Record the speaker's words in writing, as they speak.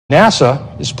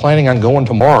NASA is planning on going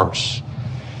to Mars.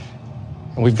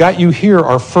 And we've got you here,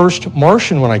 our first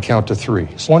Martian, when I count to 3.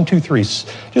 It's 1, 2, 3.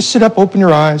 Just sit up, open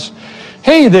your eyes.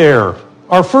 Hey there,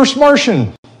 our first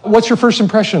Martian. What's your first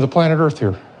impression of the planet Earth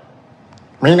here?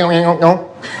 What'd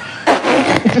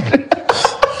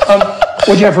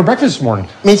you have for breakfast this morning?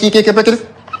 breakfast.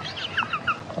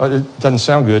 It doesn't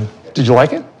sound good. Did you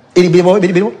like it?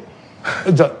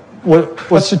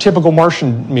 What's the typical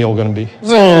Martian meal going to be?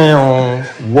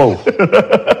 Whoa.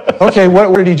 Okay,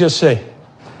 what did he just say?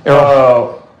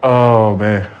 Oh,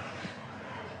 man.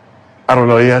 I don't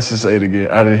know. He has to say it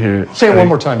again. I didn't hear it. Say it one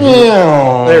more time.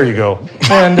 There you go.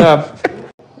 And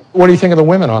what do you think of the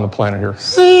women on the planet here?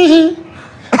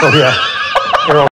 Oh, yeah.